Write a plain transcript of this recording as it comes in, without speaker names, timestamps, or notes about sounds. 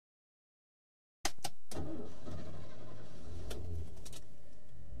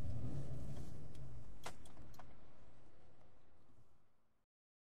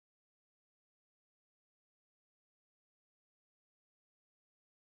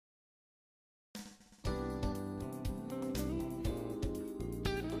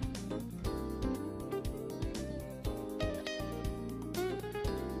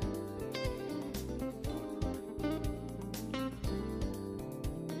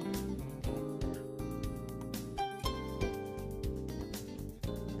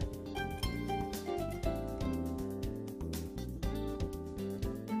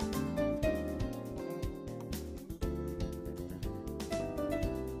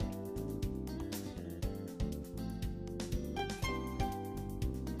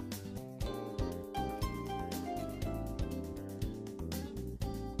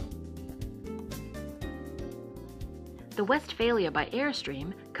The Westfalia by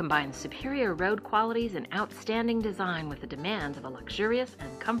Airstream combines superior road qualities and outstanding design with the demands of a luxurious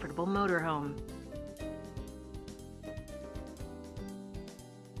and comfortable motorhome.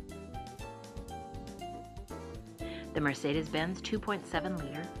 The Mercedes-Benz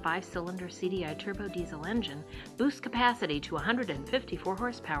 2.7-liter 5-cylinder CDI turbo diesel engine boosts capacity to 154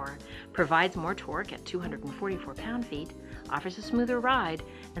 horsepower, provides more torque at 244 pound-feet, offers a smoother ride,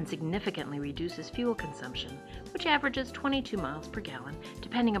 and significantly reduces fuel consumption, which averages 22 miles per gallon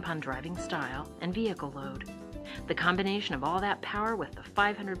depending upon driving style and vehicle load. The combination of all that power with the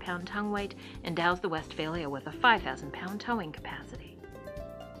 500-pound tongue weight endows the Westfalia with a 5,000-pound towing capacity.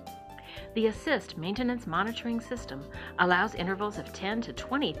 The Assist maintenance monitoring system allows intervals of 10 to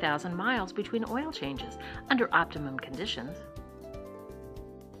 20,000 miles between oil changes under optimum conditions.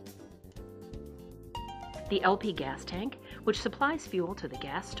 The LP gas tank, which supplies fuel to the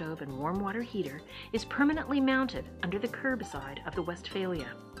gas stove and warm water heater, is permanently mounted under the curb side of the Westfalia.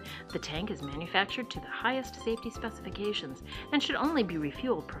 The tank is manufactured to the highest safety specifications and should only be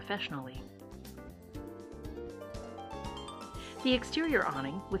refueled professionally. The exterior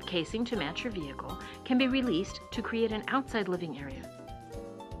awning, with casing to match your vehicle, can be released to create an outside living area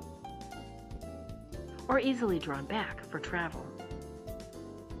or easily drawn back for travel.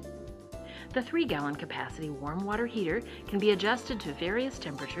 The 3-gallon capacity warm water heater can be adjusted to various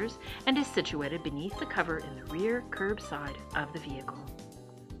temperatures and is situated beneath the cover in the rear curb side of the vehicle.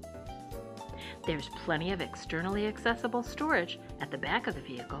 There's plenty of externally accessible storage at the back of the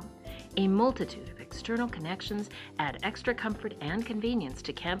vehicle. A multitude of external connections add extra comfort and convenience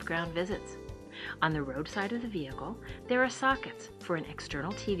to campground visits. On the road side of the vehicle, there are sockets for an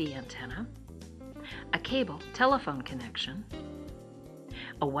external TV antenna, a cable telephone connection,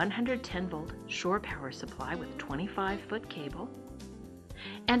 a 110-volt shore power supply with 25-foot cable,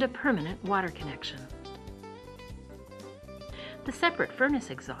 and a permanent water connection. The separate furnace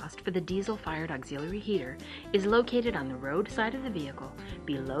exhaust for the diesel-fired auxiliary heater is located on the road side of the vehicle,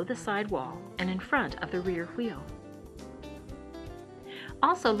 below the side wall and in front of the rear wheel.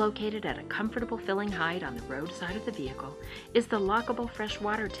 Also located at a comfortable filling height on the road side of the vehicle is the lockable fresh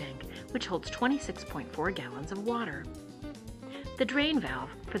water tank, which holds 26.4 gallons of water. The drain valve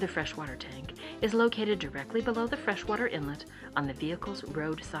for the freshwater tank is located directly below the freshwater inlet on the vehicle's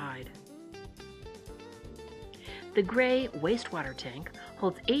road side. The gray wastewater tank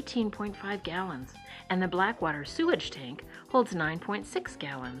holds 18.5 gallons, and the black water sewage tank holds 9.6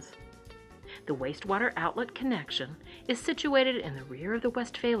 gallons. The wastewater outlet connection is situated in the rear of the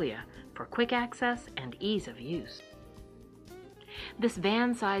Westfalia for quick access and ease of use. This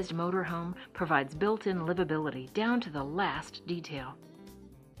van-sized motorhome provides built-in livability down to the last detail.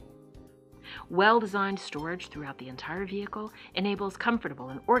 Well-designed storage throughout the entire vehicle enables comfortable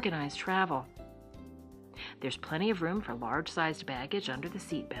and organized travel. There's plenty of room for large-sized baggage under the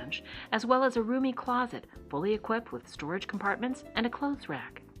seat bench, as well as a roomy closet fully equipped with storage compartments and a clothes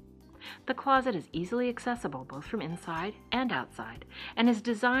rack. The closet is easily accessible both from inside and outside and is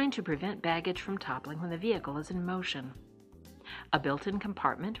designed to prevent baggage from toppling when the vehicle is in motion. A built-in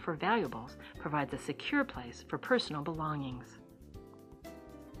compartment for valuables provides a secure place for personal belongings.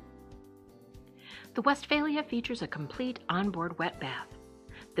 The Westfalia features a complete onboard wet bath.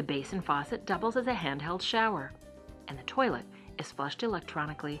 The basin faucet doubles as a handheld shower, and the toilet is flushed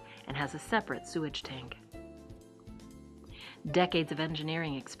electronically and has a separate sewage tank. Decades of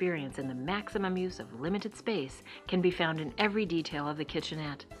engineering experience in the maximum use of limited space can be found in every detail of the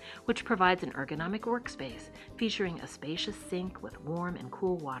kitchenette, which provides an ergonomic workspace featuring a spacious sink with warm and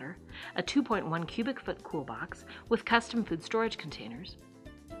cool water, a 2.1 cubic foot cool box with custom food storage containers,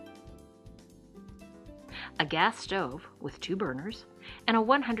 a gas stove with 2 burners, and a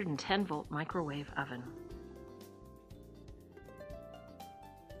 110-volt microwave oven.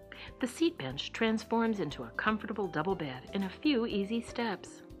 The seat bench transforms into a comfortable double bed in a few easy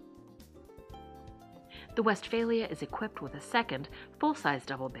steps. The Westfalia is equipped with a second, full-size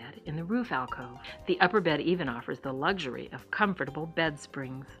double bed in the roof alcove. The upper bed even offers the luxury of comfortable bed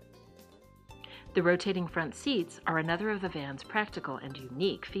springs. The rotating front seats are another of the van's practical and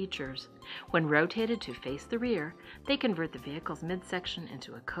unique features. When rotated to face the rear, they convert the vehicle's midsection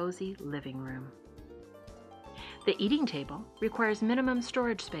into a cozy living room. The eating table requires minimum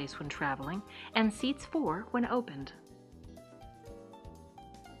storage space when traveling and seats 4 when opened.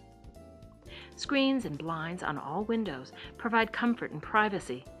 Screens and blinds on all windows provide comfort and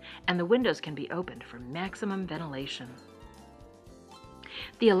privacy, and the windows can be opened for maximum ventilation.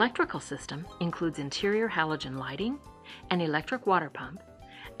 The electrical system includes interior halogen lighting, an electric water pump,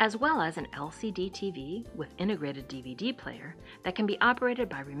 as well as an LCD TV with integrated DVD player that can be operated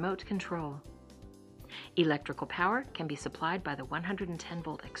by remote control. Electrical power can be supplied by the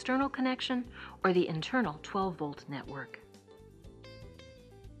 110-volt external connection or the internal 12-volt network.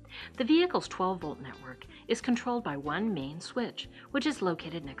 The vehicle's 12-volt network is controlled by one main switch, which is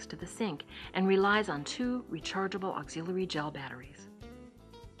located next to the sink and relies on two rechargeable auxiliary gel batteries.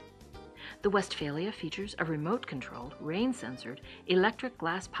 The Westfalia features a remote-controlled, rain-sensored, electric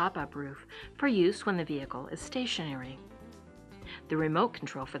glass pop-up roof for use when the vehicle is stationary. The remote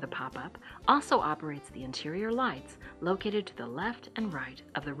control for the pop-up also operates the interior lights located to the left and right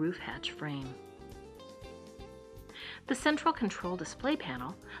of the roof hatch frame. The central control display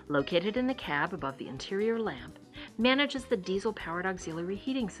panel, located in the cab above the interior lamp, manages the diesel-powered auxiliary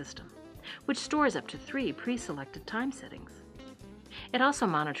heating system, which stores up to 3 pre-selected time settings. It also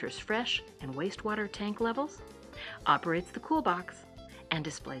monitors fresh and wastewater tank levels, operates the cool box, and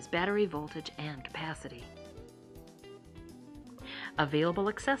displays battery voltage and capacity. Available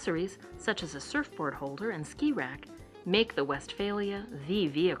accessories, such as a surfboard holder and ski rack, make the Westfalia the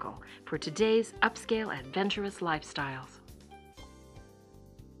vehicle for today's upscale adventurous lifestyles.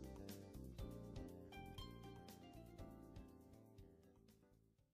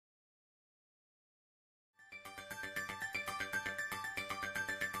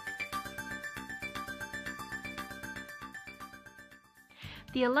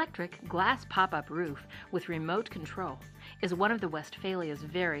 The electric glass pop-up roof with remote control is one of the Westfalia's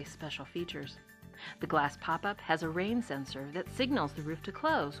very special features. The glass pop-up has a rain sensor that signals the roof to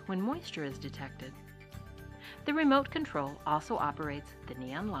close when moisture is detected. The remote control also operates the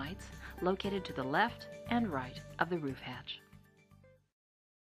neon lights located to the left and right of the roof hatch.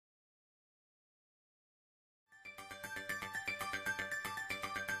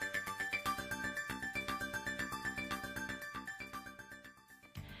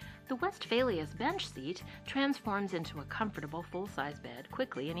 The Westfalia's bench seat transforms into a comfortable full-size bed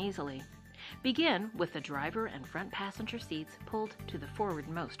quickly and easily. Begin with the driver and front passenger seats pulled to the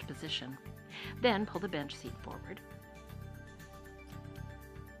forwardmost position. Then pull the bench seat forward.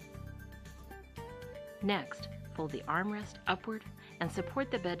 Next, fold the armrest upward and support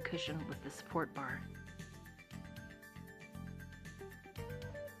the bed cushion with the support bar.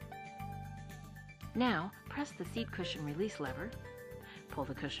 Now, press the seat cushion release lever, pull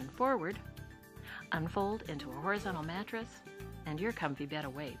the cushion forward, unfold into a horizontal mattress, and your comfy bed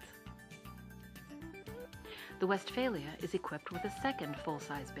awaits. The Westfalia is equipped with a second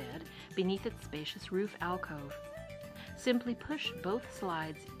full-size bed beneath its spacious roof alcove. Simply push both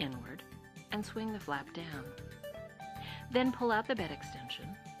slides inward and swing the flap down. Then pull out the bed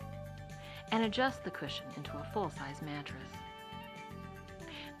extension and adjust the cushion into a full-size mattress.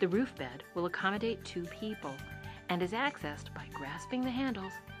 The roof bed will accommodate 2 people and is accessed by grasping the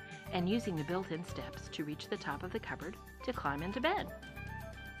handles and using the built-in steps to reach the top of the cupboard to climb into bed.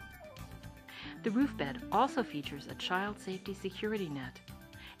 The roof bed also features a child safety security net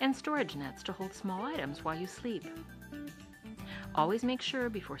and storage nets to hold small items while you sleep. Always make sure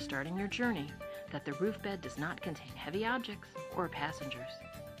before starting your journey that the roof bed does not contain heavy objects or passengers.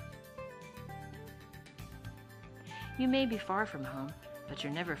 You may be far from home, but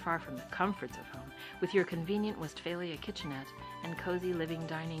you're never far from the comforts of home with your convenient Westfalia kitchenette and cozy living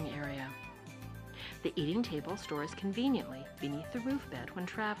dining area. The eating table stores conveniently beneath the roof bed when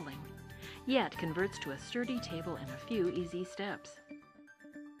traveling, yet converts to a sturdy table in a few easy steps.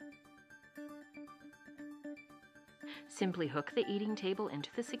 Simply hook the eating table into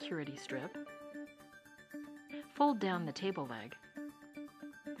the security strip, fold down the table leg,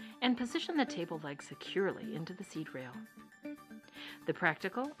 and position the table leg securely into the seat rail. The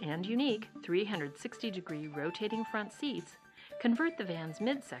practical and unique 360-degree rotating front seats convert the van's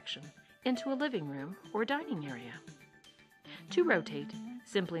midsection into a living room or dining area. To rotate,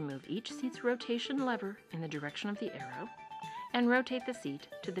 simply move each seat's rotation lever in the direction of the arrow and rotate the seat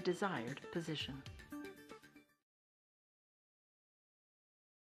to the desired position.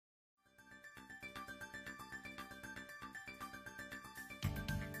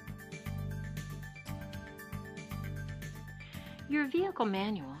 Your vehicle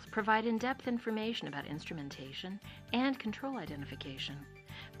manuals provide in-depth information about instrumentation and control identification,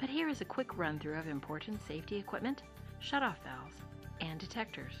 but here is a quick run-through of important safety equipment, shutoff valves, and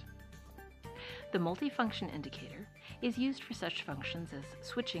detectors. The multifunction indicator is used for such functions as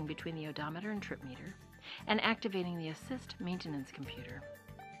switching between the odometer and trip meter and activating the assist maintenance computer.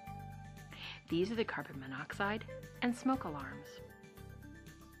 These are the carbon monoxide and smoke alarms.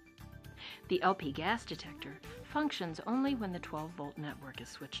 The LP gas detector functions only when the 12-volt network is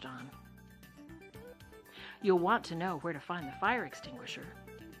switched on. You'll want to know where to find the fire extinguisher,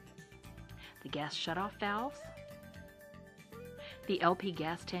 the gas shutoff valves, the LP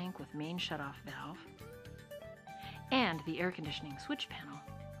gas tank with main shutoff valve, and the air conditioning switch panel.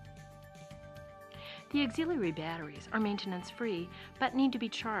 The auxiliary batteries are maintenance-free, but need to be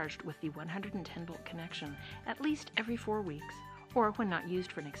charged with the 110-volt connection at least every 4 weeks, or when not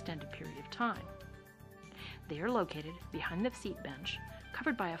used for an extended period of time. They are located behind the seat bench,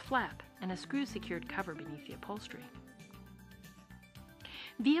 covered by a flap and a screw-secured cover beneath the upholstery.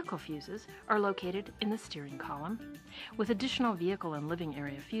 Vehicle fuses are located in the steering column, with additional vehicle and living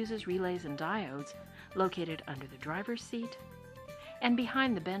area fuses, relays, and diodes located under the driver's seat and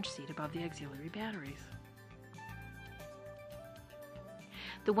behind the bench seat above the auxiliary batteries.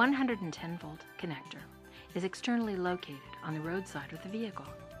 The 110-volt connector is externally located on the roadside of the vehicle.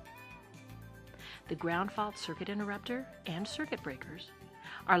 The ground fault circuit interrupter and circuit breakers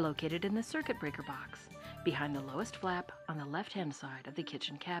are located in the circuit breaker box behind the lowest flap on the left-hand side of the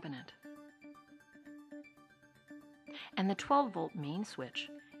kitchen cabinet. And the 12-volt main switch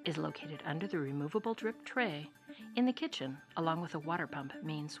is located under the removable drip tray in the kitchen, along with a water pump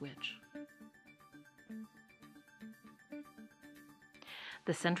main switch.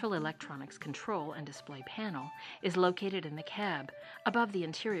 The central electronics control and display panel is located in the cab above the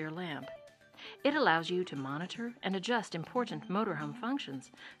interior lamp. It allows you to monitor and adjust important motorhome functions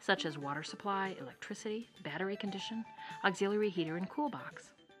such as water supply, electricity, battery condition, auxiliary heater, and cool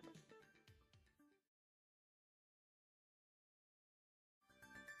box.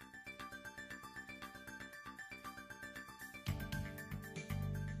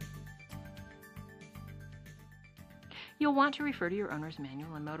 You'll want to refer to your owner's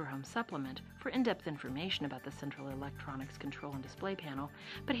manual and motorhome supplement for in-depth information about the central electronics control and display panel,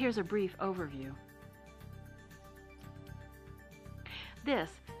 but here's a brief overview.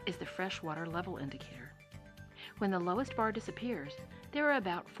 This is the freshwater level indicator. When the lowest bar disappears, there are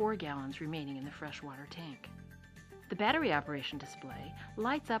about 4 gallons remaining in the freshwater tank. The battery operation display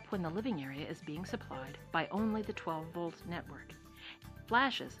lights up when the living area is being supplied by only the 12-volt network. It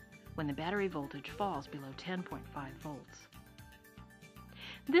flashes when the battery voltage falls below 10.5 volts.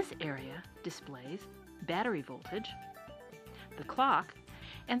 This area displays battery voltage, the clock,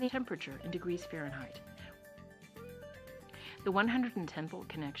 and the temperature in degrees Fahrenheit. The 110-volt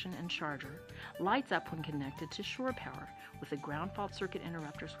connection and charger lights up when connected to shore power with the ground fault circuit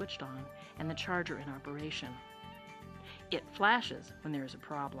interrupter switched on and the charger in operation. It flashes when there is a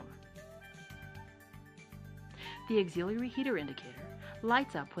problem. The auxiliary heater indicator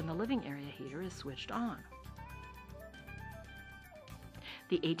lights up when the living area heater is switched on.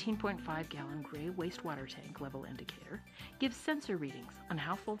 The 18.5-gallon gray wastewater tank level indicator gives sensor readings on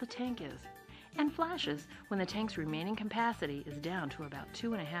how full the tank is and flashes when the tank's remaining capacity is down to about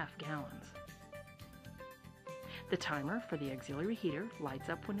 2.5 gallons. The timer for the auxiliary heater lights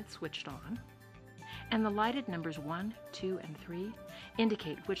up when it's switched on, and the lighted numbers 1, 2, and 3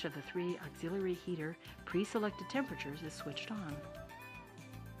 indicate which of the 3 auxiliary heater pre-selected temperatures is switched on.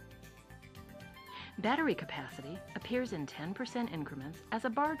 Battery capacity appears in 10% increments as a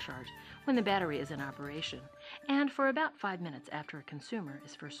bar chart when the battery is in operation and for about 5 minutes after a consumer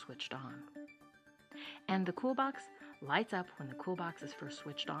is first switched on. And the cool box lights up when the cool box is first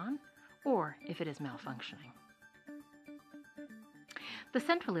switched on or if it is malfunctioning. The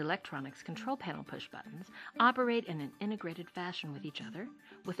central electronics control panel push buttons operate in an integrated fashion with each other,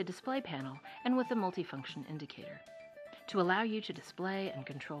 with a display panel and with a multifunction indicator, to allow you to display and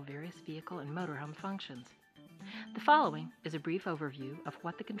control various vehicle and motorhome functions. The following is a brief overview of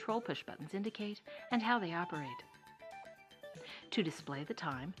what the control push buttons indicate and how they operate. To display the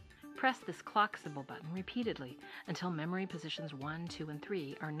time, press this clock symbol button repeatedly until memory positions 1, 2, and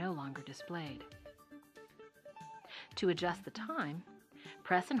 3 are no longer displayed. To adjust the time,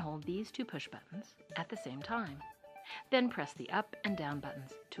 press and hold these 2 push buttons at the same time. Then press the up and down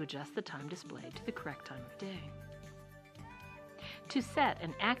buttons to adjust the time displayed to the correct time of day. To set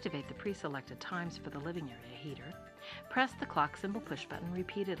and activate the pre-selected times for the living area heater, press the clock symbol push button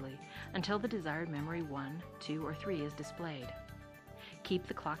repeatedly until the desired memory 1, 2, or 3 is displayed. Keep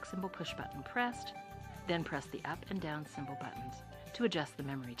the clock symbol push button pressed, then press the up and down symbol buttons to adjust the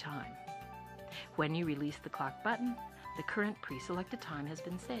memory time. When you release the clock button, the current pre-selected time has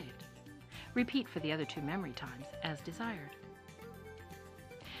been saved. Repeat for the other 2 memory times as desired.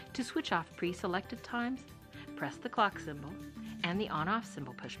 To switch off pre-selected times, press the clock symbol and the on-off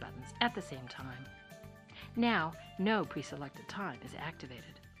symbol push buttons at the same time. Now, no pre-selected time is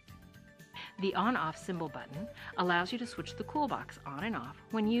activated. The on-off symbol button allows you to switch the cool box on and off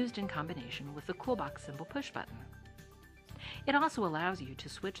when used in combination with the cool box symbol push button. It also allows you to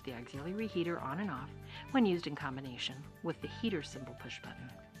switch the auxiliary heater on and off when used in combination with the heater symbol push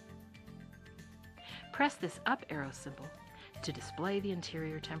button. Press this up arrow symbol to display the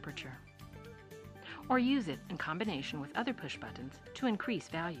interior temperature. or use it in combination with other push buttons to increase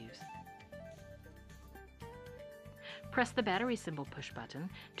values. Press the battery symbol push button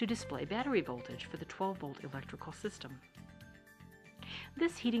to display battery voltage for the 12-volt electrical system.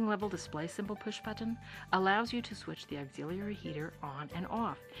 This heating level display symbol push button allows you to switch the auxiliary heater on and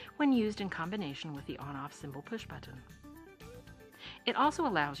off when used in combination with the on-off symbol push button. It also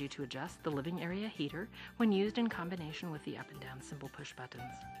allows you to adjust the living area heater when used in combination with the up and down symbol push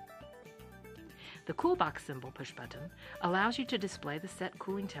buttons. The cool box symbol push button allows you to display the set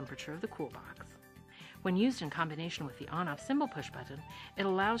cooling temperature of the cool box. When used in combination with the on-off symbol push button, it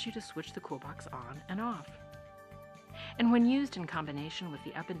allows you to switch the cool box on and off. And when used in combination with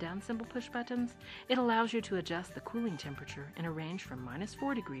the up and down symbol push buttons, it allows you to adjust the cooling temperature in a range from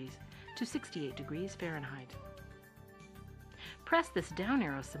 -4 degrees to 68 degrees Fahrenheit. Press this down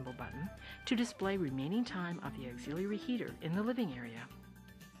arrow symbol button to display remaining time of the auxiliary heater in the living area,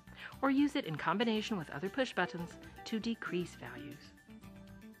 or use it in combination with other push buttons to decrease values.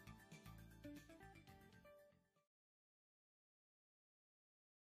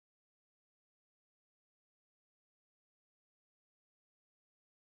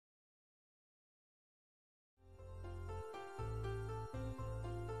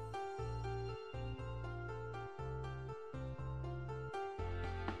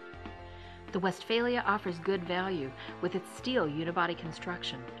 The Westfalia offers good value with its steel unibody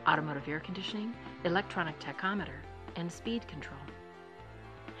construction, automotive air conditioning, electronic tachometer, and speed control.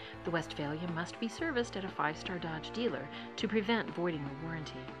 The Westfalia must be serviced at a 5-star Dodge dealer to prevent voiding the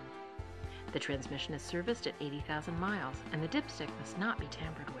warranty. The transmission is serviced at 80,000 miles, and the dipstick must not be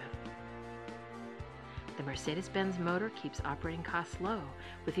tampered with. The Mercedes-Benz motor keeps operating costs low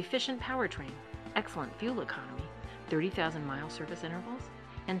with efficient powertrain, excellent fuel economy, 30,000-mile service intervals,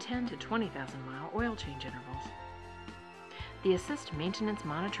 and 10 to 20,000-mile oil change intervals. The Assist Maintenance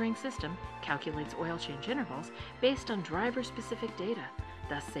Monitoring System calculates oil change intervals based on driver-specific data,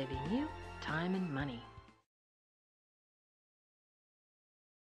 thus saving you time and money.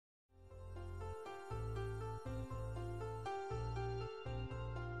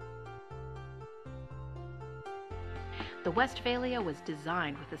 The Westfalia was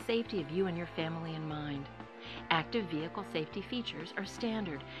designed with the safety of you and your family in mind. Active vehicle safety features are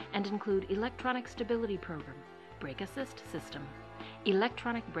standard and include electronic stability program, brake assist system,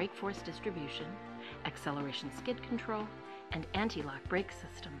 electronic brake force distribution, acceleration skid control, and anti-lock brake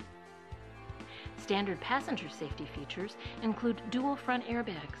system. Standard passenger safety features include dual front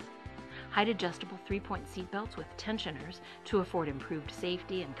airbags, height-adjustable 3-point seat belts with tensioners to afford improved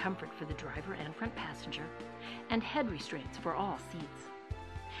safety and comfort for the driver and front passenger, and head restraints for all seats.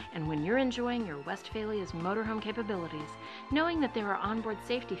 And when you're enjoying your Westfalia's motorhome capabilities, knowing that there are onboard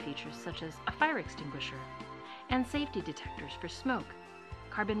safety features such as a fire extinguisher and safety detectors for smoke,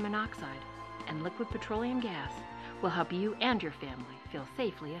 carbon monoxide, and liquid petroleum gas will help you and your family feel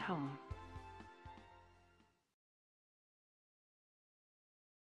safely at home.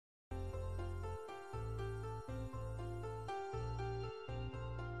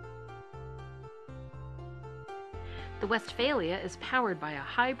 The Westfalia is powered by a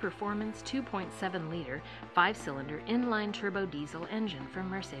high-performance 2.7-liter 5-cylinder inline turbo diesel engine from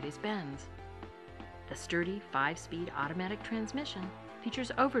Mercedes-Benz. The sturdy 5-speed automatic transmission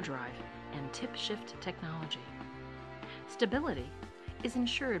features overdrive and tip-shift technology. Stability is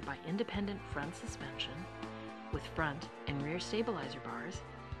ensured by independent front suspension with front and rear stabilizer bars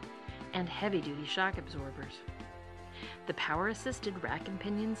and heavy-duty shock absorbers. The power-assisted rack and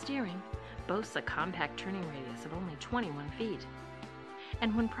pinion steering boasts a compact turning radius of only 21 feet.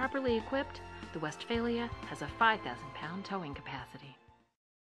 And when properly equipped, the Westfalia has a 5,000-pound towing capacity.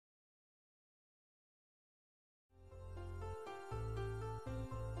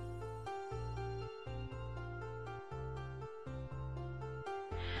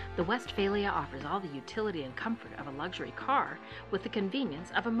 The Westfalia offers all the utility and comfort of a luxury car with the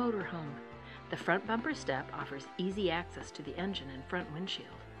convenience of a motorhome. The front bumper step offers easy access to the engine and front windshield.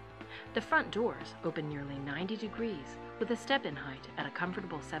 The front doors open nearly 90 degrees with a step-in height at a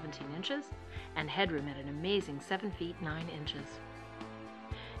comfortable 17 inches and headroom at an amazing 7 feet 9 inches.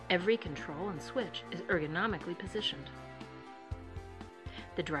 Every control and switch is ergonomically positioned.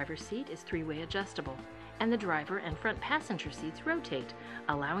 The driver's seat is 3-way adjustable, and the driver and front passenger seats rotate,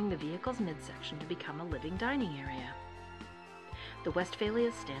 allowing the vehicle's midsection to become a living dining area. The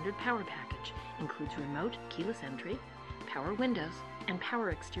Westfalia's standard power package includes remote keyless entry, power windows, and power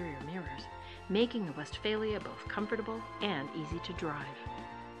exterior mirrors, making the Westfalia both comfortable and easy to drive.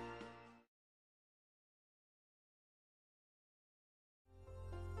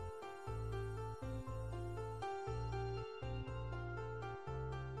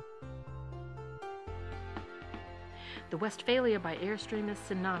 The Westfalia by Airstream is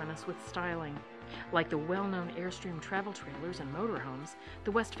synonymous with styling. Like the well-known Airstream travel trailers and motorhomes,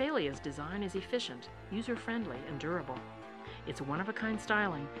 the Westfalia's design is efficient, user-friendly, and durable. Its one-of-a-kind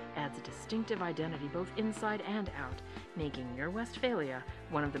styling adds a distinctive identity both inside and out, making your Westfalia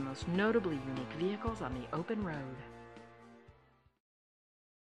one of the most notably unique vehicles on the open road.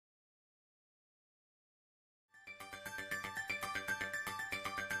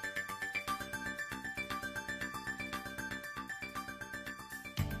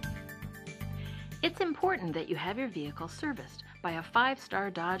 It's important that you have your vehicle serviced by a 5-star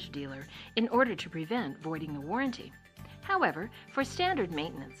Dodge dealer in order to prevent voiding the warranty. However, for standard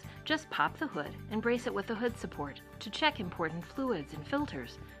maintenance, just pop the hood and brace it with the hood support to check important fluids and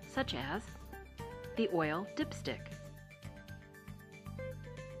filters, such as the oil dipstick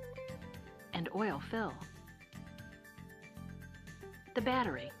and oil fill, the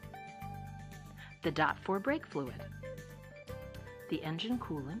battery, the DOT4 brake fluid, the engine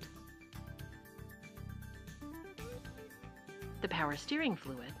coolant, the power steering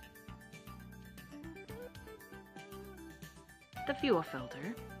fluid, the fuel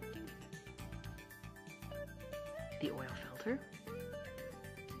filter, the oil filter,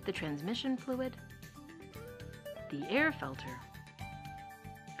 the transmission fluid, the air filter,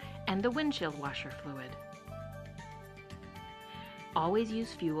 and the windshield washer fluid. Always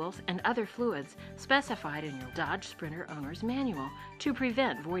use fuels and other fluids specified in your Dodge Sprinter owner's manual to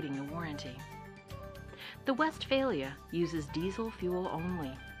prevent voiding the warranty. The Westfalia uses diesel fuel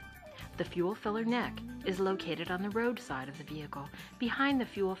only. The fuel filler neck is located on the road side of the vehicle, behind the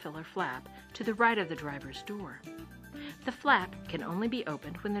fuel filler flap to the right of the driver's door. The flap can only be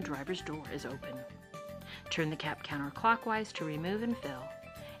opened when the driver's door is open. Turn the cap counterclockwise to remove and fill,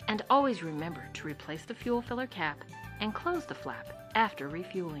 and always remember to replace the fuel filler cap and close the flap after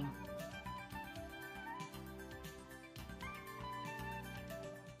refueling.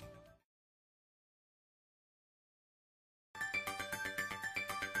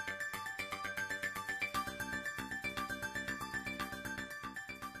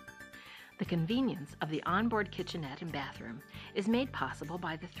 The convenience of the onboard kitchenette and bathroom is made possible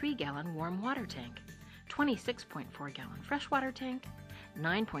by the 3-gallon warm water tank, 26.4-gallon freshwater tank,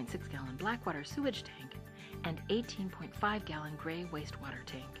 9.6-gallon blackwater sewage tank, and 18.5-gallon gray wastewater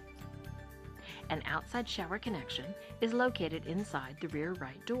tank. An outside shower connection is located inside the rear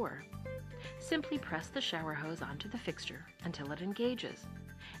right door. Simply press the shower hose onto the fixture until it engages,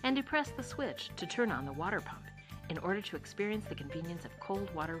 and depress the switch to turn on the water pump in order to experience the convenience of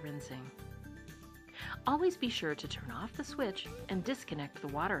cold water rinsing. Always be sure to turn off the switch and disconnect the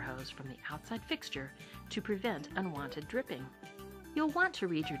water hose from the outside fixture to prevent unwanted dripping. You'll want to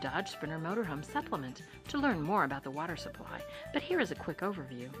read your Dodge Sprinter Motorhome supplement to learn more about the water supply, but here is a quick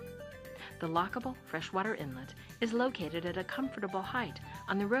overview. The lockable freshwater inlet is located at a comfortable height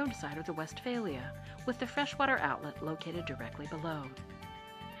on the road side of the Westfalia, with the freshwater outlet located directly below.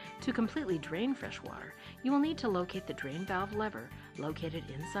 To completely drain fresh water, you will need to locate the drain valve lever located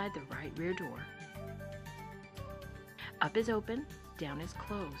inside the right rear door. Up is open, down is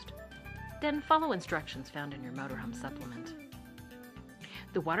closed. Then follow instructions found in your motorhome supplement.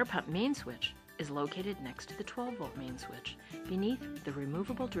 The water pump main switch is located next to the 12-volt main switch, beneath the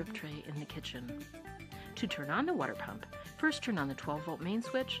removable drip tray in the kitchen. To turn on the water pump, first turn on the 12-volt main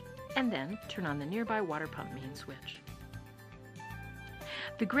switch, and then turn on the nearby water pump main switch.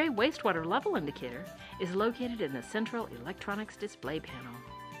 The gray wastewater level indicator is located in the central electronics display panel.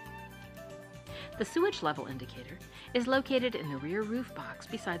 The sewage level indicator is located in the rear roof box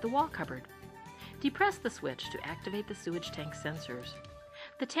beside the wall cupboard. Depress the switch to activate the sewage tank sensors.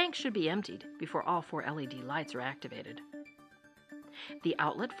 The tank should be emptied before all 4 LED lights are activated. The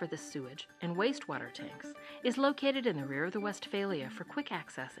outlet for the sewage and wastewater tanks is located in the rear of the Westfalia for quick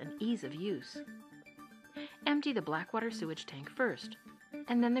access and ease of use. Empty the blackwater sewage tank first,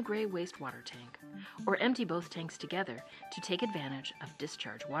 and then the gray wastewater tank, or empty both tanks together to take advantage of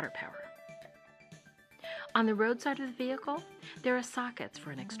discharge water power. On the road side of the vehicle, there are sockets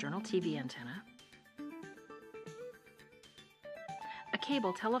for an external TV antenna, a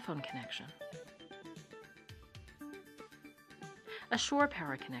cable telephone connection, a shore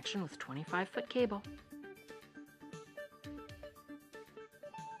power connection with 25-foot cable,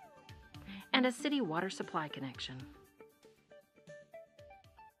 and a city water supply connection.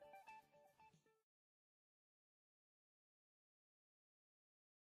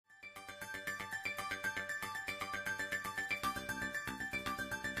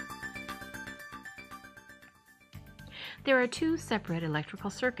 There are 2 separate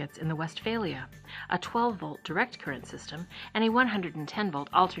electrical circuits in the Westfalia, a 12-volt direct current system and a 110-volt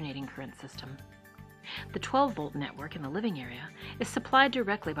alternating current system. The 12-volt network in the living area is supplied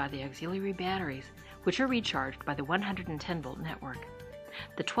directly by the auxiliary batteries, which are recharged by the 110-volt network.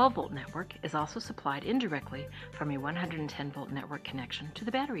 The 12-volt network is also supplied indirectly from a 110-volt network connection to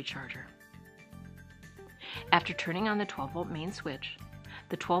the battery charger. After turning on the 12-volt main switch,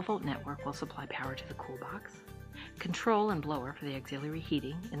 the 12-volt network will supply power to the cool box, control and blower for the auxiliary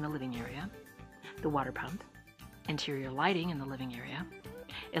heating in the living area, the water pump, interior lighting in the living area,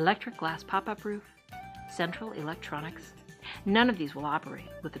 electric glass pop-up roof, central electronics. None of these will operate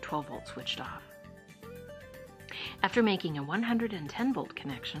with the 12-volt switched off. After making a 110-volt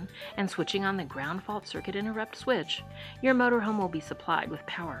connection and switching on the ground fault circuit interrupt switch, your motorhome will be supplied with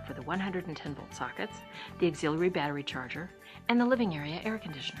power for the 110-volt sockets, the auxiliary battery charger, and the living area air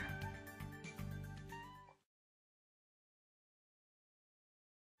conditioner.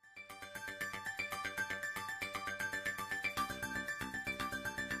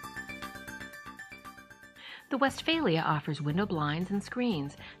 The Westfalia offers window blinds and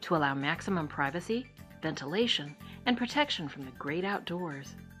screens to allow maximum privacy, ventilation, and protection from the great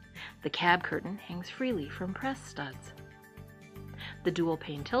outdoors. The cab curtain hangs freely from press studs. The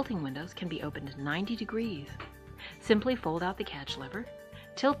dual-pane tilting windows can be opened 90 degrees. Simply fold out the catch lever,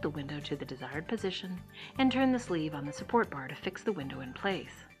 tilt the window to the desired position, and turn the sleeve on the support bar to fix the window in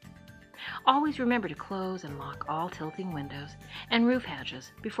place. Always remember to close and lock all tilting windows and roof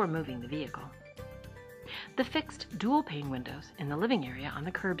hatches before moving the vehicle. The fixed dual-pane windows in the living area on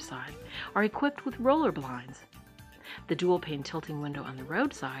the curbside are equipped with roller blinds. The dual-pane tilting window on the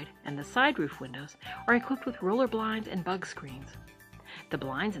roadside and the side roof windows are equipped with roller blinds and bug screens. The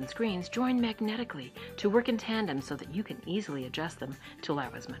blinds and screens join magnetically to work in tandem so that you can easily adjust them to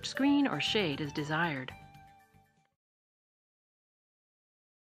allow as much screen or shade as desired.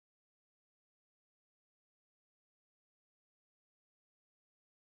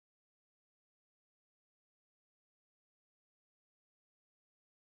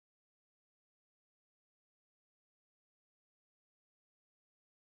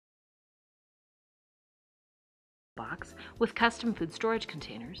 Box with custom food storage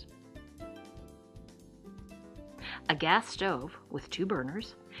containers, a gas stove with 2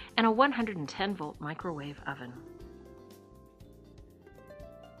 burners, and a 110-volt microwave oven.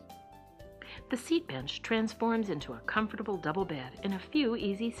 The seat bench transforms into a comfortable double bed in a few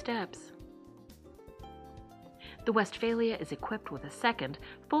easy steps. The Westfalia is equipped with a second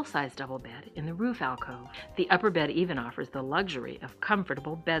full-size double bed in the roof alcove. The upper bed even offers the luxury of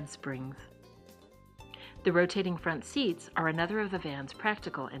comfortable bed springs. The rotating front seats are another of the van's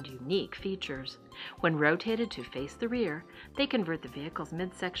practical and unique features. When rotated to face the rear, they convert the vehicle's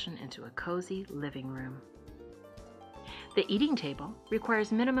midsection into a cozy living room. The eating table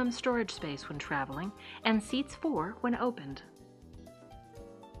requires minimum storage space when traveling and seats 4 when opened.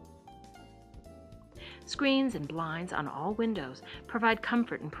 Screens and blinds on all windows provide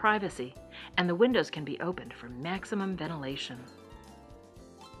comfort and privacy, and the windows can be opened for maximum ventilation.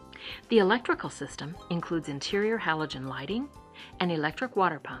 The electrical system includes interior halogen lighting, an electric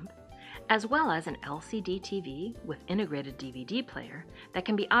water pump, as well as an LCD TV with integrated DVD player that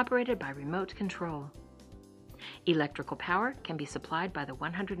can be operated by remote control. Electrical power can be supplied by the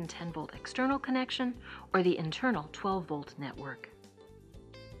 110-volt external connection or the internal 12-volt network.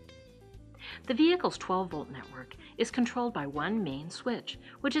 The vehicle's 12-volt network is controlled by one main switch,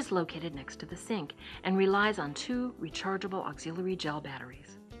 which is located next to the sink and relies on 2 rechargeable auxiliary gel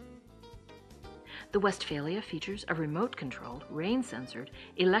batteries. The Westfalia features a remote-controlled, rain-sensored,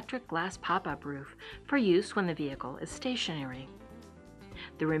 electric glass pop-up roof for use when the vehicle is stationary.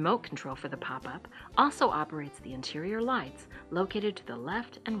 The remote control for the pop-up also operates the interior lights located to the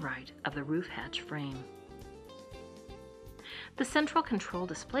left and right of the roof hatch frame. The central control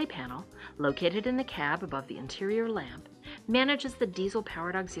display panel, located in the cab above the interior lamp, manages the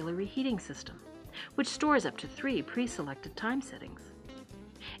diesel-powered auxiliary heating system, which stores up to 3 pre-selected time settings.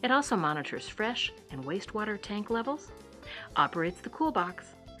 It also monitors fresh and wastewater tank levels, operates the cool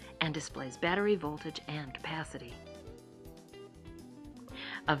box, and displays battery voltage and capacity.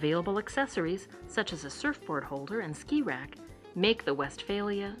 Available accessories, such as a surfboard holder and ski rack, make the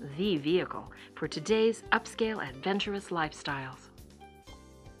Westfalia the vehicle for today's upscale adventurous lifestyles.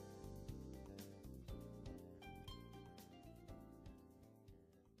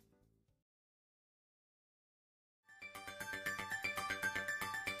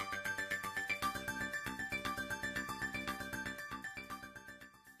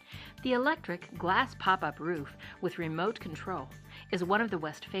 The electric glass pop-up roof with remote control is one of the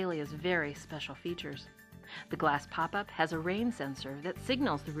Westfalia's very special features. The glass pop-up has a rain sensor that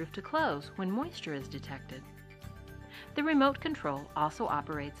signals the roof to close when moisture is detected. The remote control also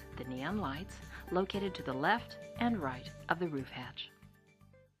operates the neon lights, located to the left and right of the roof hatch.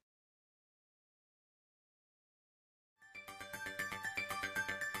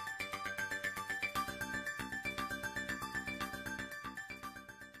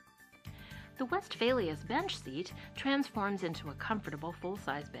 The Westfalia's bench seat transforms into a comfortable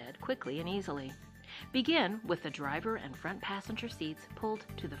full-size bed quickly and easily. Begin with the driver and front passenger seats pulled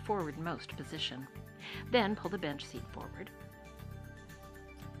to the forwardmost position. Then pull the bench seat forward.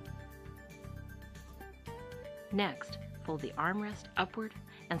 Next, fold the armrest upward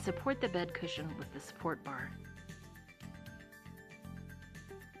and support the bed cushion with the support bar.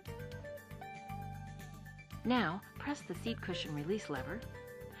 Now, press the seat cushion release lever,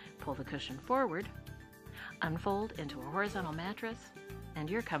 pull the cushion forward, unfold into a horizontal mattress, and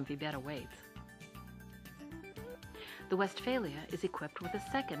your comfy bed awaits. The Westfalia is equipped with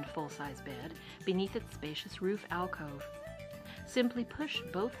a second full-size bed beneath its spacious roof alcove. Simply push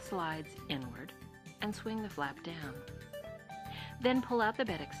both slides inward and swing the flap down. Then pull out the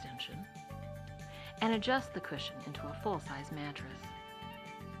bed extension and adjust the cushion into a full-size mattress.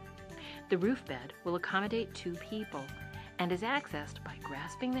 The roof bed will accommodate 2 people and is accessed by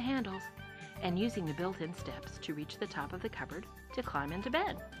grasping the handles and using the built-in steps to reach the top of the cupboard to climb into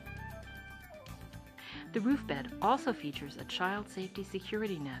bed. The roof bed also features a child safety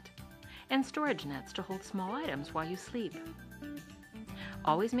security net and storage nets to hold small items while you sleep.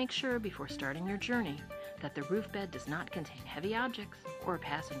 Always make sure before starting your journey that the roof bed does not contain heavy objects or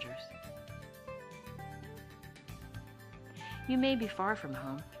passengers. You may be far from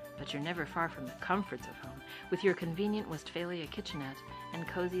home, but you're never far from the comforts of home with your convenient Westfalia kitchenette and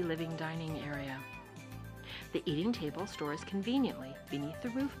cozy living dining area. The eating table stores conveniently beneath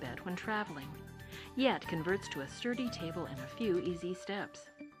the roof bed when traveling, yet converts to a sturdy table in a few easy steps.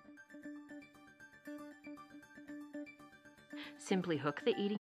 Simply hook the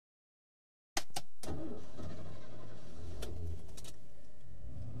eating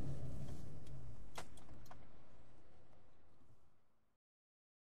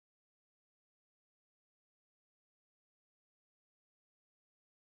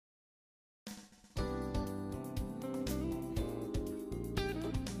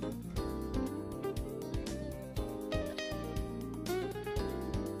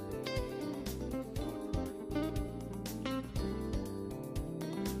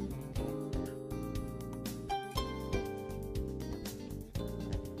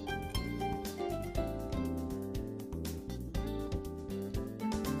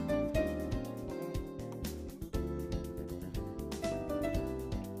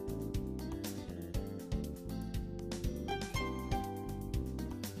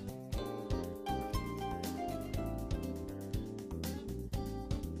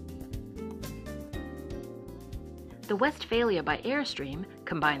The Westfalia by Airstream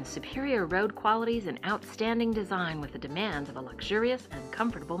combines superior road qualities and outstanding design with the demands of a luxurious and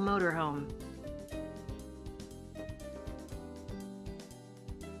comfortable motorhome.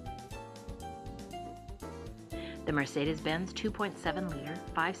 The Mercedes-Benz 2.7-liter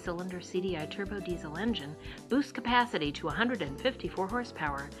 5-cylinder CDI turbo diesel engine boosts capacity to 154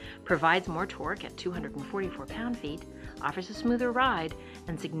 horsepower, provides more torque at 244 pound-feet, offers a smoother ride,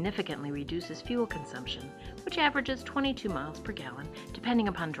 and significantly reduces fuel consumption, which averages 22 miles per gallon depending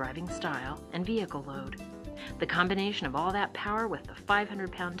upon driving style and vehicle load. The combination of all that power with the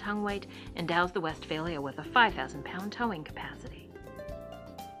 500-pound tongue weight endows the Westfalia with a 5,000-pound towing capacity.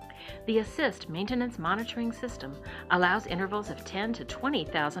 The Assist maintenance monitoring system allows intervals of 10 to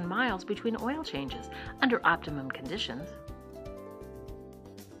 20,000 miles between oil changes under optimum conditions.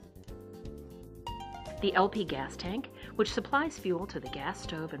 The LP gas tank, which supplies fuel to the gas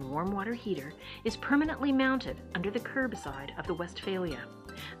stove and warm water heater, is permanently mounted under the curb side of the Westfalia.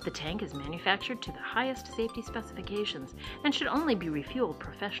 The tank is manufactured to the highest safety specifications and should only be refueled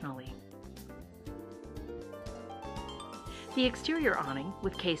professionally. The exterior awning,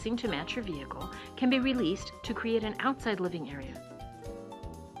 with casing to match your vehicle, can be released to create an outside living area,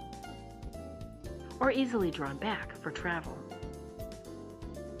 or easily drawn back for travel.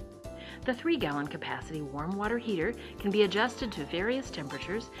 The 3-gallon capacity warm water heater can be adjusted to various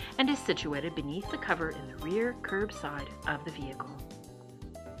temperatures and is situated beneath the cover in the rear curb side of the vehicle.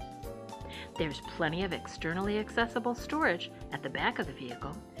 There's plenty of externally accessible storage at the back of the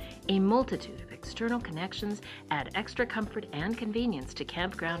vehicle. A multitude of external connections add extra comfort and convenience to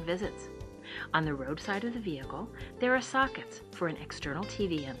campground visits. On the road side of the vehicle, there are sockets for an external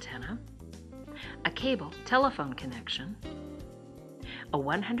TV antenna, a cable telephone connection, a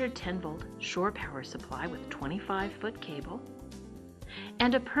 110-volt shore power supply with 25-foot cable,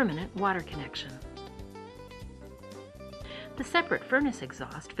 and a permanent water connection. The separate furnace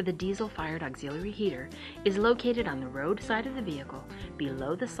exhaust for the diesel-fired auxiliary heater is located on the road side of the vehicle,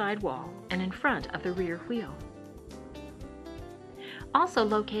 below the sidewall, and in front of the rear wheel. Also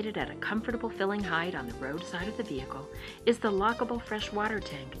located at a comfortable filling height on the road side of the vehicle is the lockable fresh water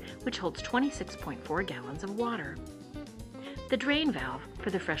tank, which holds 26.4 gallons of water. The drain valve for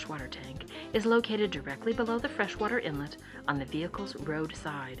the freshwater tank is located directly below the freshwater inlet on the vehicle's road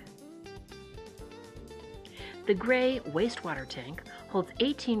side. The gray wastewater tank holds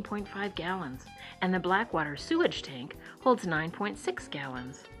 18.5 gallons, and the black water sewage tank holds 9.6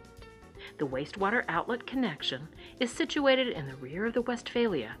 gallons. The wastewater outlet connection is situated in the rear of the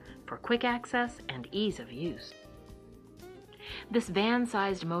Westfalia for quick access and ease of use. This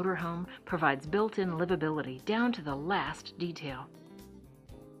van-sized motorhome provides built-in livability down to the last detail.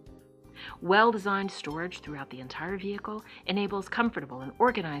 Well-designed storage throughout the entire vehicle enables comfortable and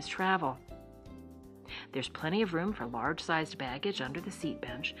organized travel. There's plenty of room for large-sized baggage under the seat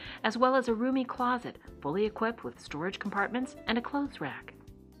bench, as well as a roomy closet fully equipped with storage compartments and a clothes rack.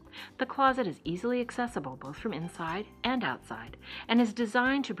 The closet is easily accessible both from inside and outside, and is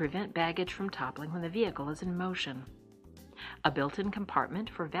designed to prevent baggage from toppling when the vehicle is in motion. A built-in compartment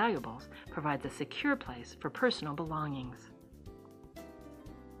for valuables provides a secure place for personal belongings.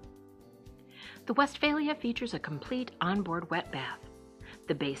 The Westfalia features a complete onboard wet bath.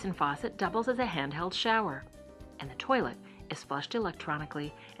 The basin faucet doubles as a handheld shower, and the toilet is flushed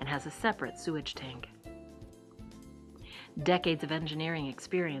electronically and has a separate sewage tank. Decades of engineering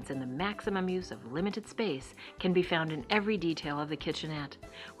experience in the maximum use of limited space can be found in every detail of the kitchenette,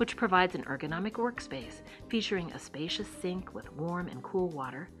 which provides an ergonomic workspace featuring a spacious sink with warm and cool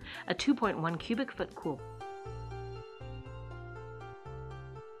water, a 2.1 cubic foot cool.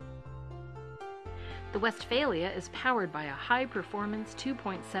 The Westfalia is powered by a high-performance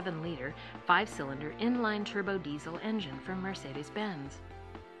 2.7-liter 5-cylinder inline turbo diesel engine from Mercedes-Benz.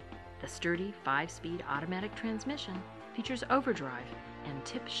 The sturdy 5-speed automatic transmission features overdrive and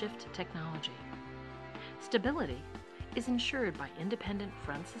tip-shift technology. Stability is ensured by independent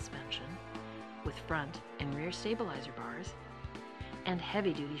front suspension with front and rear stabilizer bars and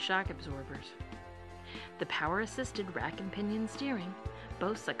heavy-duty shock absorbers. The power-assisted rack and pinion steering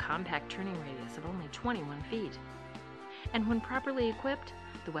boasts a compact turning radius of only 21 feet. And when properly equipped,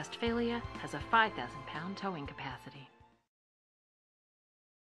 the Westfalia has a 5,000-pound towing capacity.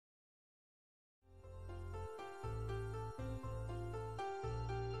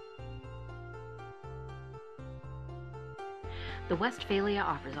 The Westfalia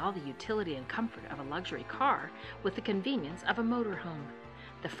offers all the utility and comfort of a luxury car with the convenience of a motorhome.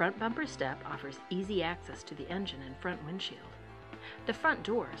 The front bumper step offers easy access to the engine and front windshield. The front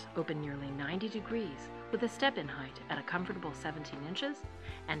doors open nearly 90 degrees with a step-in height at a comfortable 17 inches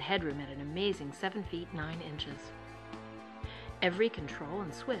and headroom at an amazing 7 feet 9 inches. Every control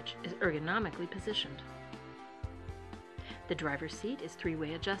and switch is ergonomically positioned. The driver's seat is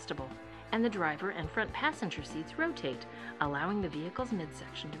 3-way adjustable, and the driver and front passenger seats rotate, allowing the vehicle's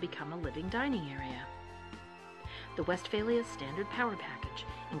midsection to become a living dining area. The Westfalia's standard power package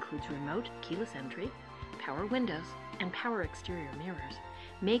includes remote keyless entry, power windows, and power exterior mirrors,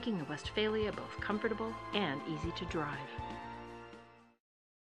 making the Westfalia both comfortable and easy to drive.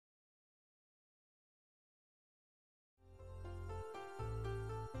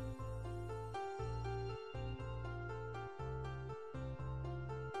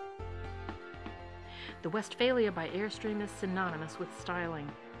 The Westfalia by Airstream is synonymous with styling.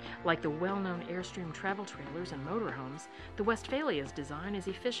 Like the well-known Airstream travel trailers and motorhomes, the Westfalia's design is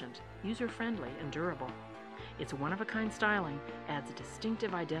efficient, user-friendly, and durable. Its one-of-a-kind styling adds a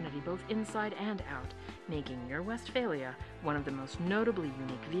distinctive identity both inside and out, making your Westfalia one of the most notably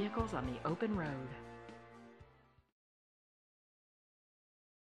unique vehicles on the open road.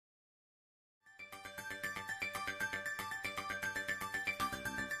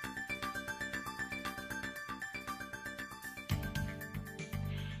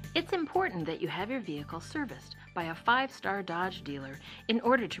 It's important that you have your vehicle serviced by a 5-star Dodge dealer in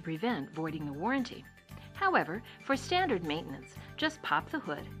order to prevent voiding the warranty. However, for standard maintenance, just pop the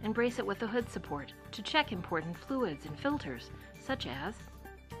hood and brace it with the hood support to check important fluids and filters, such as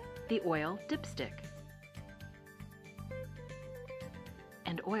the oil dipstick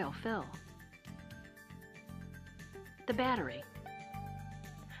and oil fill, the battery,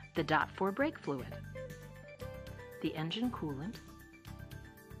 the DOT4 brake fluid, the engine coolant,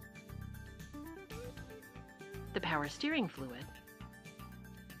 the power steering fluid,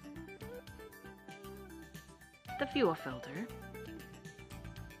 the fuel filter,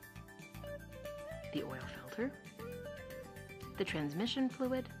 the oil filter, the transmission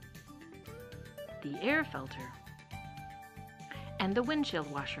fluid, the air filter, and the windshield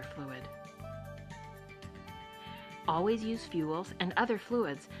washer fluid. Always use fuels and other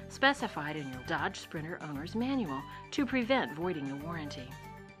fluids specified in your Dodge Sprinter owner's manual to prevent voiding the warranty.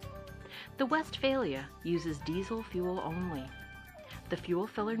 The Westfalia uses diesel fuel only. The fuel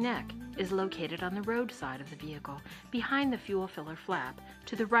filler neck is located on the road side of the vehicle, behind the fuel filler flap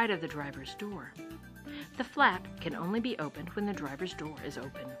to the right of the driver's door. The flap can only be opened when the driver's door is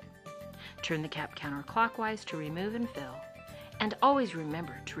open. Turn the cap counterclockwise to remove and fill, and always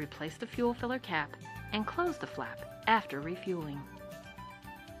remember to replace the fuel filler cap and close the flap after refueling.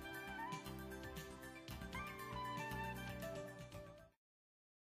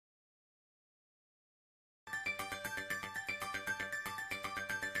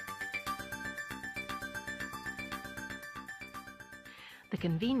 The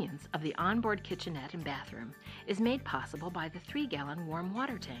convenience of the onboard kitchenette and bathroom is made possible by the 3-gallon warm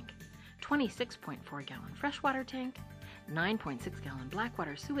water tank, 26.4-gallon freshwater tank, 9.6-gallon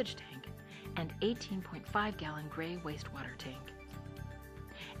blackwater sewage tank, and 18.5-gallon gray wastewater tank.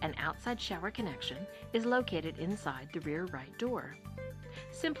 An outside shower connection is located inside the rear right door.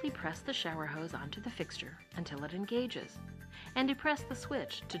 Simply press the shower hose onto the fixture until it engages, and depress the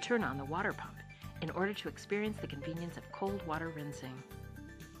switch to turn on the water pump in order to experience the convenience of cold water rinsing.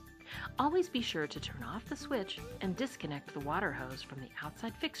 Always be sure to turn off the switch and disconnect the water hose from the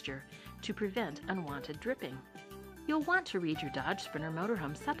outside fixture to prevent unwanted dripping. You'll want to read your Dodge Sprinter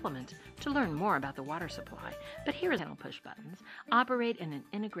Motorhome supplement to learn more about the water supply, but here are the push buttons operate in an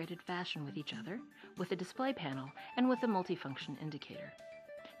integrated fashion with each other, with a display panel and with a multifunction indicator,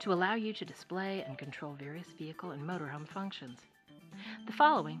 to allow you to display and control various vehicle and motorhome functions. The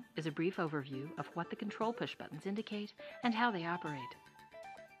following is a brief overview of what the control push buttons indicate and how they operate.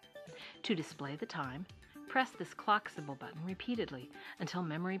 To display the time, press this clock symbol button repeatedly until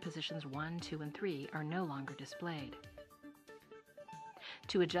memory positions 1, 2, and 3 are no longer displayed.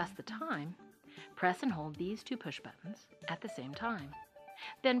 To adjust the time, press and hold these two push buttons at the same time.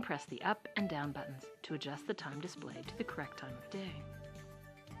 Then press the up and down buttons to adjust the time displayed to the correct time of day.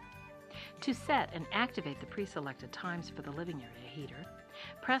 To set and activate the pre-selected times for the living area heater,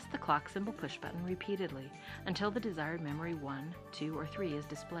 press the clock symbol push button repeatedly until the desired memory 1, 2, or 3 is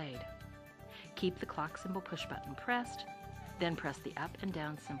displayed. Keep the clock symbol push button pressed, then press the up and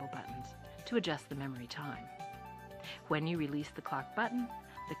down symbol buttons to adjust the memory time. When you release the clock button,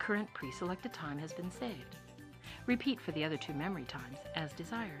 the current pre-selected time has been saved. Repeat for the other two memory times as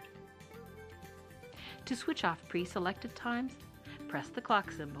desired. To switch off pre-selected times, press the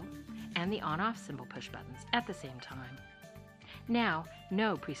clock symbol and the on-off symbol push buttons at the same time. Now,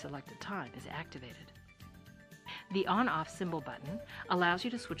 no pre-selected time is activated. The on-off symbol button allows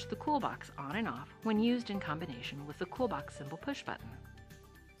you to switch the cool box on and off when used in combination with the cool box symbol push button.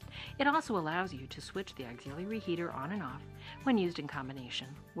 It also allows you to switch the auxiliary heater on and off when used in combination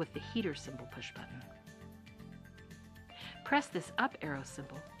with the heater symbol push button. Press this up arrow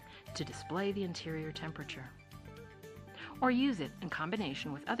symbol to display the interior temperature, or use it in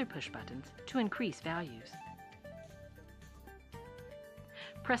combination with other push buttons to increase values.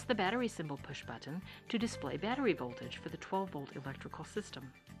 Press the battery symbol push button to display battery voltage for the 12-volt electrical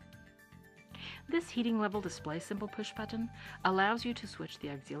system. This heating level display symbol push button allows you to switch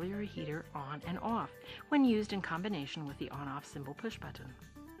the auxiliary heater on and off when used in combination with the on-off symbol push button.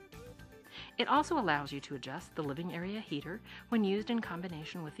 It also allows you to adjust the living area heater when used in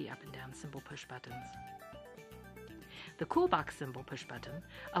combination with the up and down symbol push buttons. The cool box symbol push button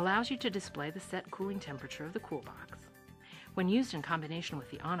allows you to display the set cooling temperature of the cool box. When used in combination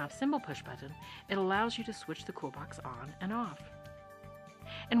with the on-off symbol push button, it allows you to switch the cool box on and off.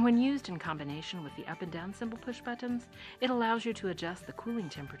 And when used in combination with the up and down symbol push buttons, it allows you to adjust the cooling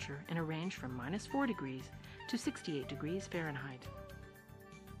temperature in a range from -4 degrees to 68 degrees Fahrenheit.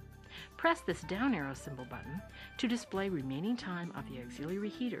 Press this down arrow symbol button to display remaining time of the auxiliary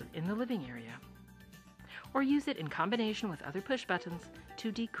heater in the living area, or use it in combination with other push buttons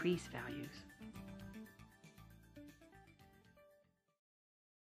to decrease values.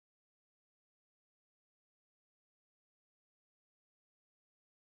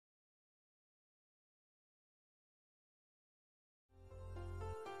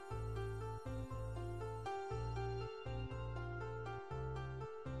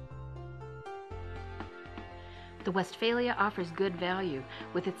 The Westfalia offers good value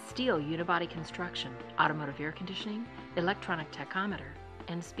with its steel unibody construction, automotive air conditioning, electronic tachometer,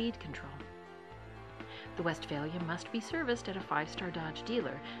 and speed control. The Westfalia must be serviced at a 5-star Dodge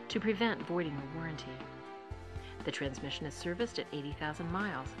dealer to prevent voiding the warranty. The transmission is serviced at 80,000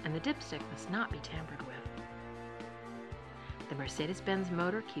 miles, and the dipstick must not be tampered with. The Mercedes-Benz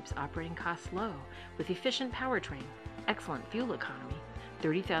motor keeps operating costs low with efficient powertrain, excellent fuel economy,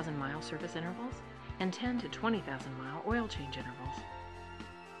 30,000-mile service intervals, and 10 to 20,000-mile oil change intervals.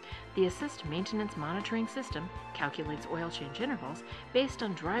 The Assist Maintenance Monitoring System calculates oil change intervals based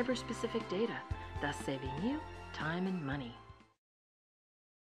on driver-specific data, thus saving you time and money.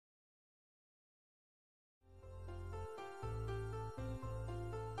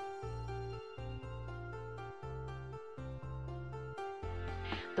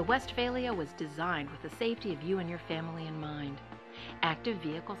 The Westfalia was designed with the safety of you and your family in mind. Active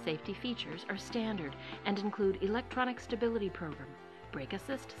vehicle safety features are standard and include electronic stability program, brake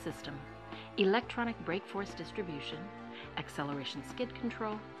assist system, electronic brake force distribution, acceleration skid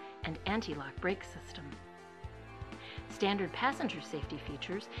control, and anti-lock brake system. Standard passenger safety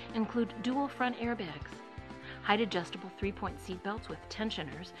features include dual front airbags, height-adjustable 3-point seat belts with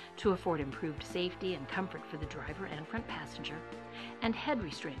tensioners to afford improved safety and comfort for the driver and front passenger, and head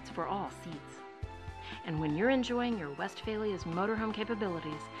restraints for all seats. And when you're enjoying your Westfalia's motorhome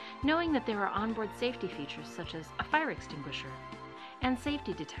capabilities, knowing that there are onboard safety features such as a fire extinguisher and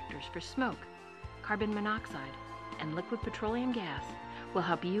safety detectors for smoke, carbon monoxide, and liquid petroleum gas will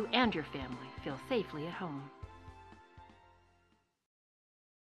help you and your family feel safely at home.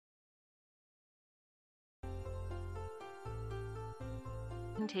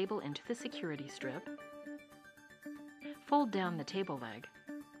 Table into the security strip, fold down the table leg,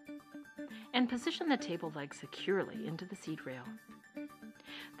 and position the table leg securely into the seat rail.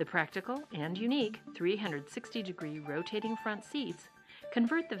 The practical and unique 360-degree rotating front seats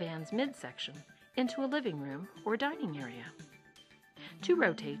convert the van's midsection into a living room or dining area. To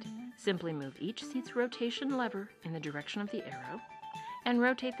rotate, simply move each seat's rotation lever in the direction of the arrow and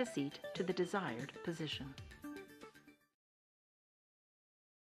rotate the seat to the desired position.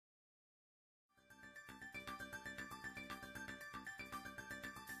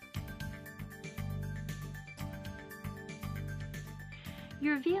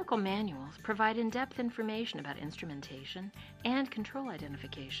 Your vehicle manuals provide in-depth information about instrumentation and control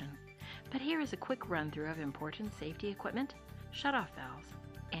identification, but here is a quick run-through of important safety equipment, shutoff valves,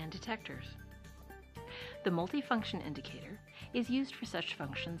 and detectors. The multifunction indicator is used for such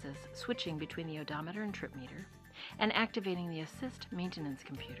functions as switching between the odometer and trip meter and activating the Assist Maintenance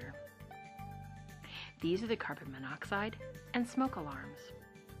Computer. These are the carbon monoxide and smoke alarms.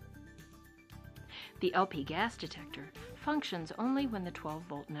 The LP gas detector functions only when the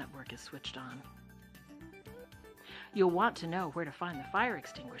 12-volt network is switched on. You'll want to know where to find the fire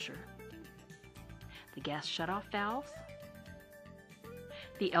extinguisher, the gas shutoff valves,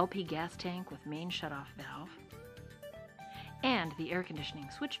 the LP gas tank with main shutoff valve, and the air conditioning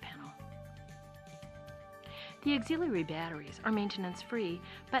switch panel. The auxiliary batteries are maintenance-free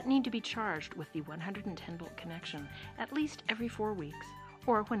but need to be charged with the 110-volt connection at least every 4 weeks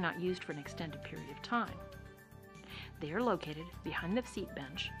or when not used for an extended period of time. They are located behind the seat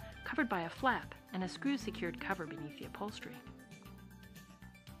bench, covered by a flap and a screw-secured cover beneath the upholstery.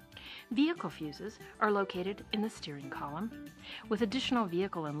 Vehicle fuses are located in the steering column, with additional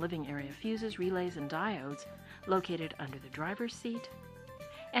vehicle and living area fuses, relays, and diodes located under the driver's seat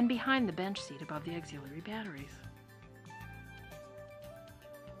and behind the bench seat above the auxiliary batteries.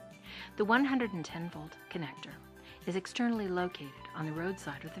 The 110-volt connector is externally located on the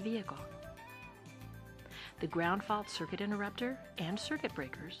roadside of the vehicle. The ground fault circuit interrupter and circuit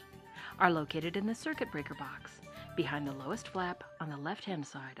breakers are located in the circuit breaker box behind the lowest flap on the left-hand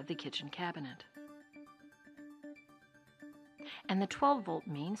side of the kitchen cabinet. And the 12-volt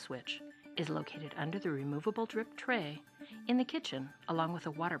main switch is located under the removable drip tray in the kitchen along with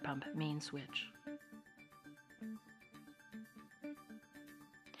a water pump main switch.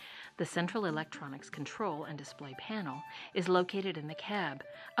 The central electronics control and display panel is located in the cab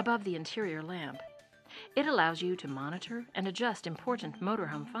above the interior lamp. It allows you to monitor and adjust important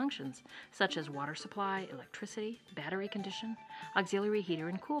motorhome functions such as water supply, electricity, battery condition, auxiliary heater,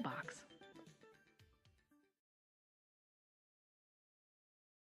 and cool box.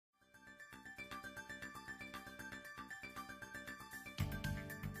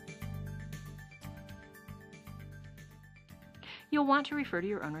 You'll want to refer to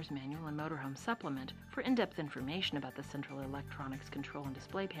your owner's manual and motorhome supplement for in-depth information about the central electronics control and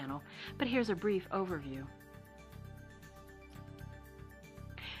display panel, but here's a brief overview.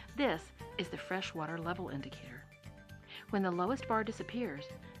 This is the freshwater level indicator. When the lowest bar disappears,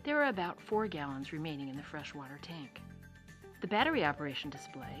 there are about 4 gallons remaining in the freshwater tank. The battery operation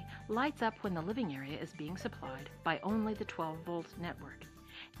display lights up when the living area is being supplied by only the 12-volt network.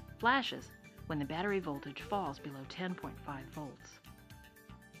 It flashes when the battery voltage falls below 10.5 volts.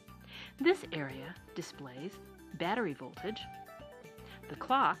 This area displays battery voltage, the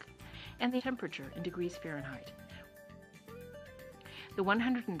clock, and the temperature in degrees Fahrenheit. The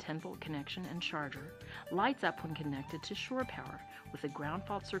 110-volt connection and charger lights up when connected to shore power with the ground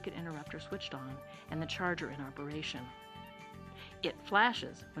fault circuit interrupter switched on and the charger in operation. It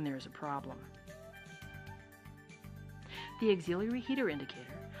flashes when there is a problem. The auxiliary heater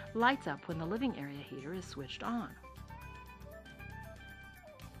indicator lights up when the living area heater is switched on.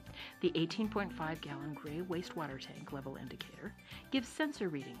 The 18.5-gallon gray wastewater tank level indicator gives sensor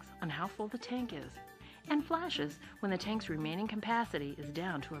readings on how full the tank is and flashes when the tank's remaining capacity is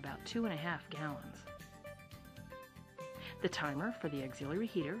down to about 2.5 gallons. The timer for the auxiliary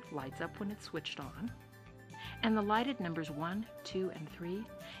heater lights up when it's switched on, and the lighted numbers 1, 2, and 3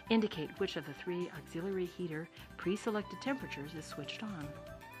 indicate which of the 3 auxiliary heater pre-selected temperatures is switched on.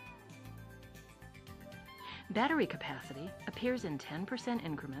 Battery capacity appears in 10%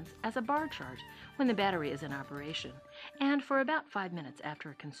 increments as a bar chart when the battery is in operation and for about 5 minutes after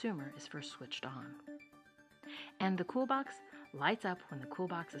a consumer is first switched on. And the cool box lights up when the cool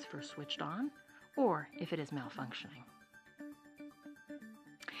box is first switched on or if it is malfunctioning.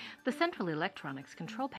 The central electronics control